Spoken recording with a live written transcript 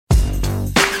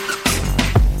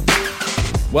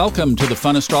Welcome to the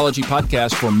Fun Astrology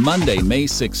Podcast for Monday, May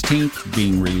 16th,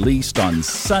 being released on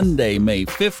Sunday, May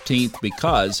 15th,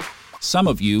 because some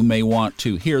of you may want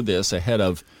to hear this ahead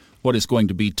of what is going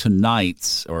to be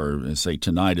tonight's, or say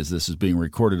tonight as this is being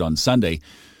recorded on Sunday,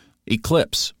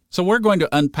 eclipse. So we're going to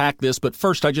unpack this, but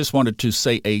first I just wanted to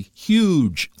say a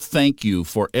huge thank you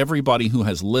for everybody who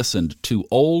has listened to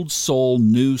Old Soul,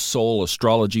 New Soul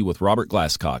Astrology with Robert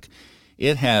Glasscock.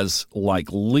 It has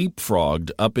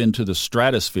leapfrogged up into the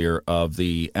stratosphere of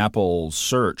the Apple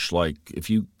search. If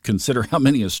you consider how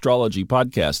many astrology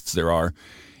podcasts there are,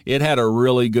 it had a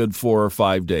really good 4 or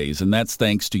 5 days, and that's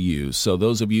thanks to you. So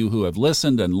those of you who have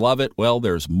listened and love it, well,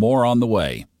 there's more on the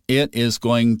way. It is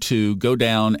going to go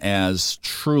down as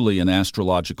truly an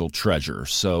astrological treasure.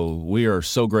 So we are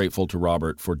so grateful to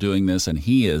Robert for doing this, and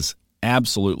he is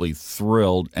absolutely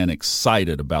thrilled and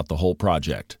excited about the whole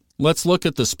project. Let's look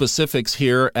at the specifics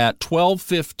here at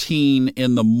 12:15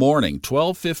 in the morning.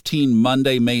 12:15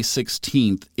 Monday, May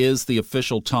 16th is the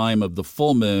official time of the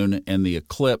full moon and the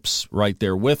eclipse right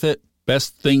there with it.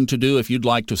 Best thing to do if you'd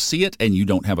like to see it and you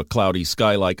don't have a cloudy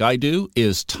sky like I do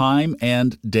is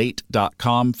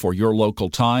timeanddate.com for your local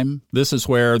time. This is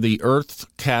where the Earth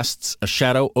casts a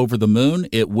shadow over the moon.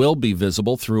 It will be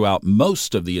visible throughout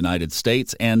most of the United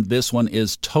States, and this one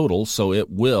is total, so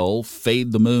it will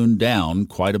fade the moon down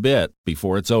quite a bit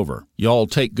before it's over. Y'all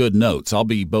take good notes. I'll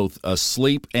be both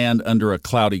asleep and under a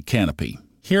cloudy canopy.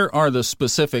 Here are the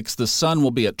specifics. The sun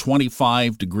will be at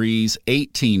 25 degrees,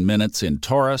 18 minutes in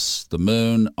Taurus, the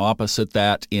moon opposite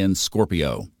that in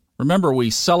Scorpio. Remember, we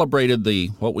celebrated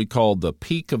what we called the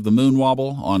peak of the moon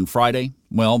wobble on Friday?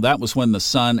 Well, that was when the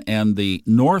sun and the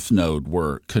north node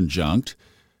were conjunct.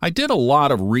 I did a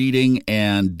lot of reading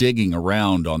and digging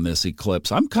around on this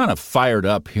eclipse. I'm kind of fired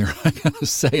up here. I gotta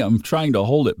say, I'm trying to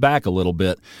hold it back a little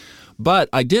bit. But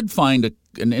I did find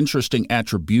an interesting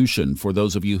attribution for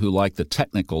those of you who like the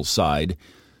technical side.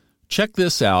 Check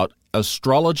this out,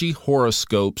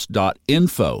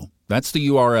 astrologyhoroscopes.info. That's the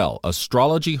URL,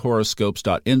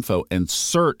 astrologyhoroscopes.info, and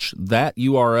search that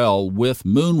URL with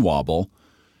moon wobble,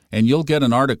 and you'll get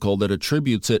an article that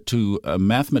attributes it to a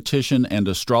mathematician and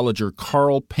astrologer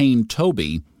Carl Payne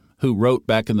Tobey, who wrote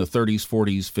back in the 30s,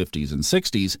 40s, 50s, and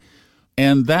 60s.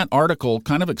 And that article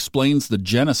kind of explains the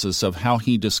genesis of how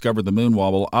he discovered the moon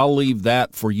wobble. I'll leave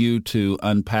that for you to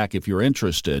unpack if you're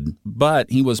interested. But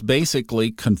he was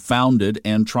basically confounded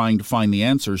and trying to find the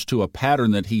answers to a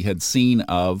pattern that he had seen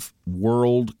of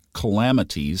world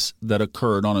calamities that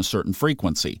occurred on a certain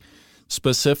frequency,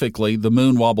 specifically the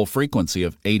moon wobble frequency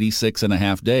of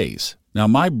 86.5 days. Now,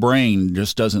 my brain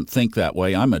just doesn't think that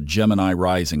way. I'm a Gemini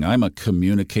rising. I'm a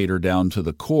communicator down to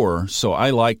the core, so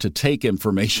I like to take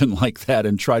information like that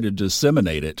and try to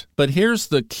disseminate it. But here's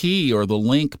the key or the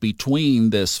link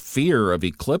between this fear of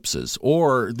eclipses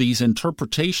or these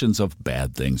interpretations of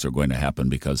bad things are going to happen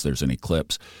because there's an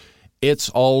eclipse. It's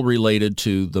all related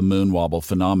to the moon wobble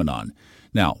phenomenon.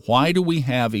 Now, why do we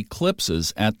have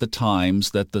eclipses at the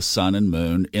times that the sun and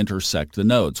moon intersect the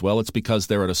nodes? Well, it's because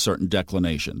they're at a certain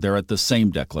declination. They're at the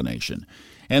same declination.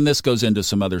 And this goes into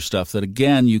some other stuff that,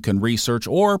 again, you can research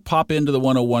or pop into the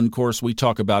 101 course. We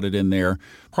talk about it in there.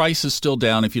 Price is still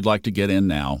down if you'd like to get in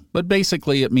now. But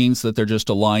basically, it means that they're just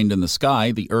aligned in the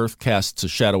sky. The Earth casts a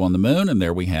shadow on the moon, and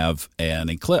there we have an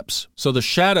eclipse. So the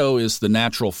shadow is the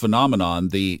natural phenomenon.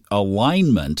 The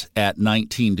alignment at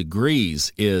 19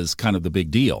 degrees is kind of the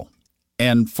big deal.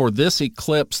 And for this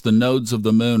eclipse, the nodes of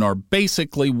the moon are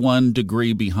basically 1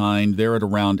 degree behind. They're at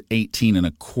around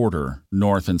 18.25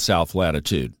 north and south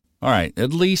latitude. All right,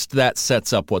 at least that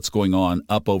sets up what's going on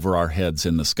up over our heads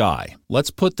in the sky.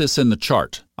 Let's put this in the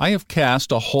chart. I have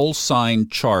cast a whole sign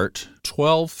chart,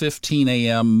 12:15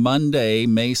 a.m. Monday,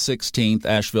 May 16th,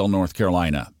 Asheville, North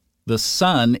Carolina. The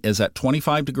sun is at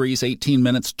 25 degrees, 18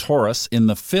 minutes Taurus in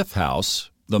the 5th house.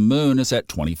 The moon is at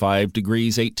 25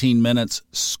 degrees, 18 minutes,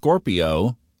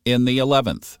 Scorpio in the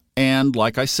 11th. And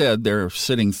like I said, they're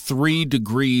sitting 3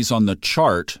 degrees on the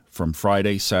chart from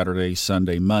Friday, Saturday,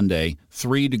 Sunday, Monday,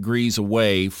 3 degrees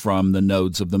away from the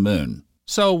nodes of the moon.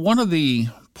 So one of the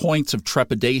points of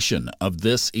trepidation of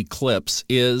this eclipse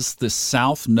is the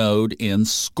south node in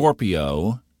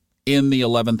Scorpio in the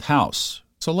 11th house.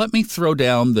 So let me throw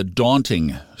down the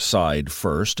daunting side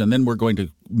first, and then we're going to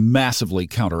massively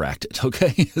counteract it,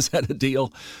 okay? Is that a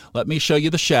deal? Let me show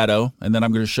you the shadow, and then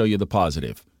I'm going to show you the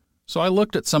positive. So I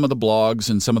looked at some of the blogs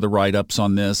and some of the write-ups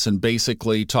on this, and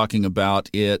basically talking about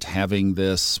it having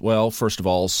this, well, first of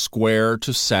all, square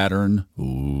to Saturn,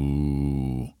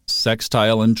 ooh,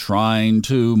 sextile and trine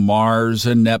to Mars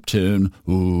and Neptune,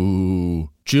 ooh,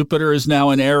 Jupiter is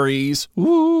now in Aries,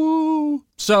 ooh,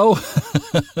 So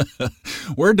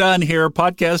we're done here.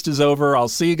 Podcast is over. I'll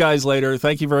see you guys later.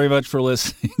 Thank you very much for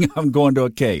listening. I'm going to a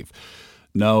cave.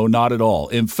 No, not at all.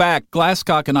 In fact,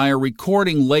 Glasscock and I are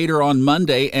recording later on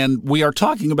Monday, and we are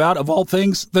talking about, of all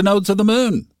things, the nodes of the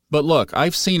moon. But look,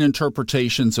 I've seen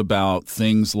interpretations about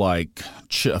things like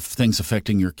things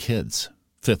affecting your kids,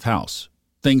 fifth house,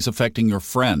 things affecting your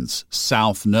friends,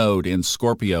 south node in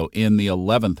Scorpio in the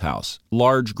 11th house,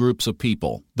 large groups of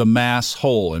people, the mass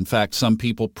whole. In fact, some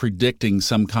people predicting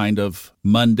some kind of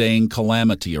mundane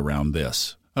calamity around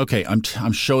this. Okay,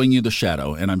 I'm showing you the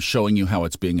shadow, and I'm showing you how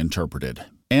it's being interpreted.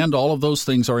 And all of those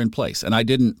things are in place. And I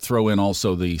didn't throw in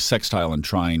also the sextile and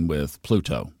trine with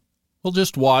Pluto. We'll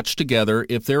just watch together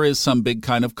if there is some big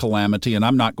kind of calamity, and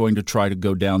I'm not going to try to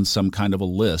go down some kind of a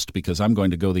list because I'm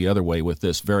going to go the other way with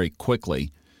this very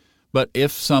quickly. But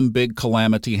if some big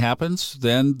calamity happens,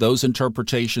 then those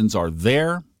interpretations are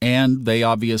there, and they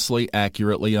obviously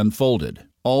accurately unfolded.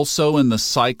 Also, in the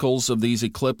cycles of these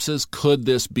eclipses, could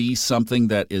this be something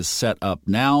that is set up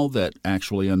now that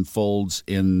actually unfolds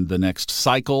in the next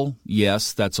cycle?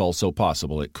 Yes, that's also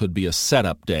possible. It could be a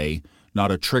setup day,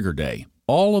 not a trigger day.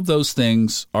 All of those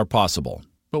things are possible.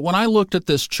 But when I looked at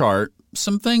this chart,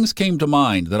 some things came to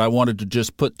mind that I wanted to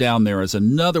just put down there as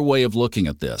another way of looking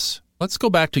at this. Let's go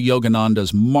back to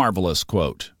Yogananda's marvelous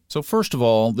quote. So first of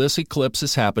all, this eclipse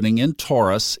is happening in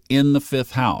Taurus in the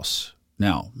fifth house.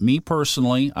 Now, me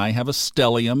personally, I have a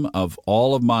stellium of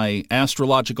all of my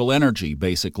astrological energy,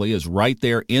 basically, is right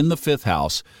there in the fifth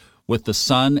house with the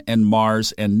Sun and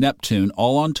Mars and Neptune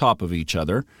all on top of each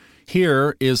other.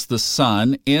 Here is the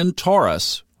Sun in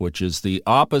Taurus, which is the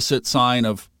opposite sign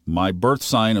of my birth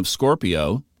sign of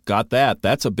Scorpio. Got that.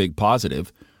 That's a big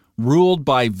positive. Ruled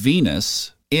by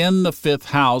Venus in the fifth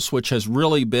house, which has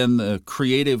really been the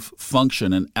creative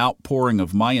function and outpouring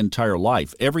of my entire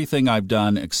life. Everything I've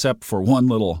done except for one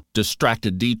little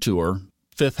distracted detour,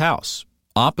 fifth house.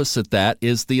 Opposite that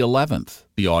is the 11th,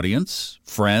 the audience,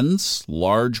 friends,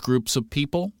 large groups of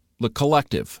people, the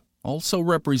collective. Also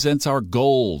represents our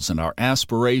goals and our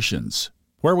aspirations,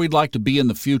 where we'd like to be in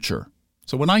the future.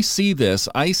 So when I see this,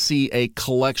 I see a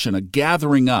collection, a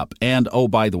gathering up. And, oh,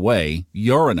 by the way,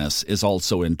 Uranus is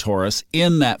also in Taurus.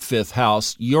 In that fifth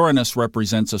house, Uranus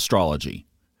represents astrology.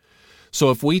 So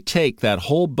if we take that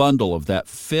whole bundle of that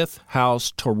fifth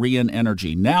house Taurian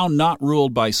energy, now not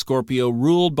ruled by Scorpio,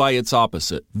 ruled by its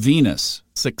opposite, Venus,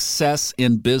 success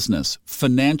in business,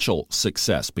 financial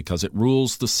success, because it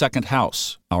rules the second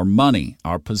house, our money,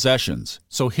 our possessions.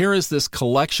 So here is this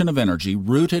collection of energy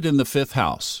rooted in the fifth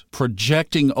house,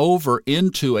 projecting over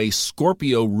into a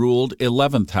Scorpio-ruled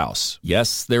 11th house.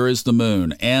 Yes, there is the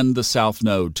moon and the south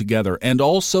node together, and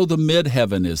also the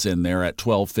midheaven is in there at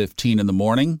 12:15 in the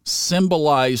morning,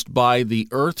 symbolized by the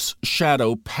Earth's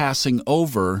shadow passing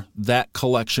over that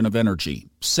collection of energy,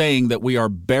 saying that we are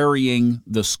burying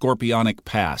the scorpionic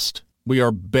past. We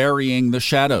are burying the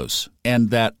shadows,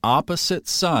 and that opposite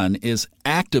sun is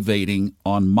activating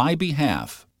on my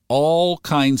behalf all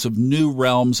kinds of new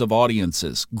realms of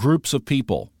audiences, groups of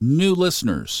people, new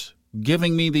listeners,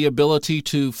 giving me the ability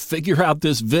to figure out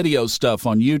this video stuff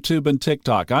on YouTube and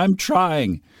TikTok. I'm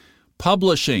trying.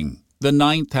 Publishing, the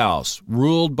ninth house,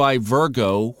 ruled by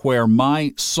Virgo, where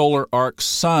my solar arc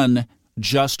sun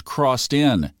just crossed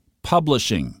in.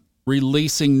 Publishing,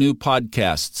 releasing new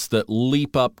podcasts that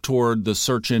leap up toward the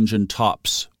search engine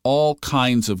tops. All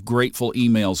kinds of grateful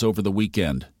emails over the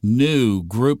weekend. New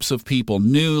groups of people,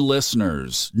 new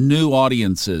listeners, new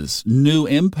audiences, new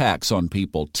impacts on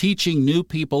people, teaching new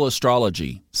people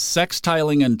astrology.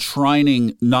 Sextiling and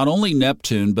trining not only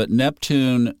Neptune, but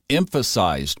Neptune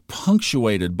emphasized,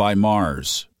 punctuated by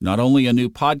Mars. Not only a new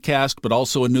podcast, but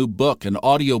also a new book, an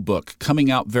audiobook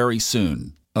coming out very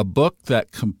soon. A book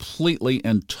that completely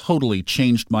and totally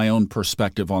changed my own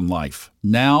perspective on life.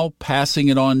 Now passing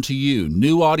it on to you,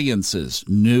 new audiences,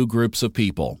 new groups of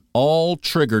people, all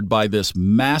triggered by this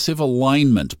massive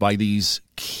alignment, by these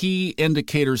key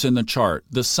indicators in the chart,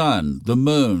 the sun, the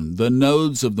moon, the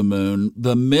nodes of the moon,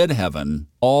 the midheaven,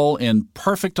 all in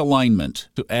perfect alignment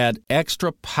to add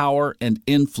extra power and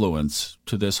influence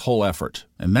to this whole effort.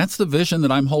 And that's the vision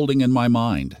that I'm holding in my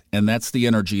mind, and that's the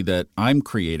energy that I'm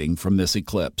creating from this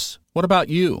eclipse. What about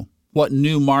you? What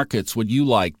new markets would you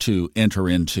like to enter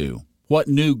into? What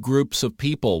new groups of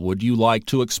people would you like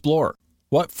to explore?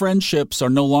 What friendships are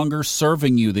no longer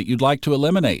serving you that you'd like to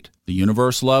eliminate? The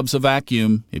universe loves a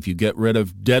vacuum. If you get rid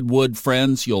of dead wood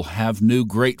friends, you'll have new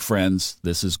great friends.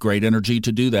 This is great energy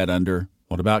to do that under.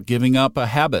 What about giving up a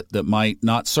habit that might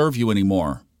not serve you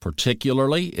anymore,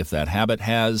 particularly if that habit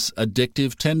has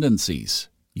addictive tendencies?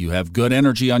 You have good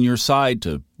energy on your side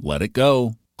to let it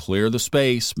go. Clear the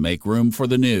space, make room for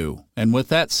the new. And with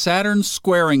that Saturn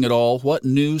squaring it all, what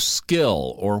new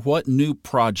skill or what new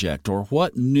project or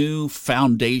what new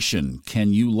foundation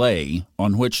can you lay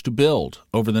on which to build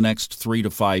over the next 3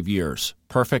 to 5 years?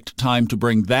 Perfect time to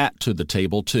bring that to the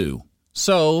table, too.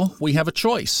 So we have a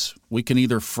choice. We can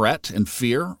either fret and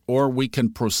fear, or we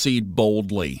can proceed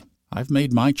boldly. I've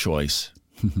made my choice.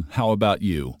 How about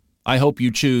you? I hope you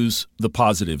choose the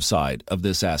positive side of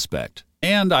this aspect.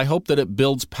 And I hope that it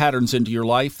builds patterns into your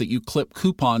life that you clip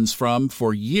coupons from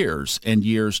for years and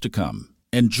years to come.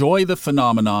 Enjoy the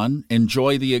phenomenon,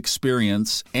 enjoy the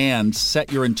experience, and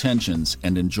set your intentions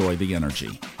and enjoy the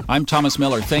energy. I'm Thomas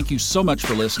Miller. Thank you so much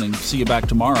for listening. See you back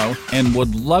tomorrow, and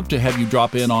would love to have you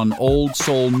drop in on Old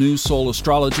Soul, New Soul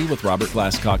Astrology with Robert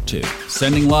Glasscock too.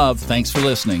 Sending love. Thanks for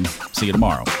listening. See you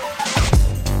tomorrow.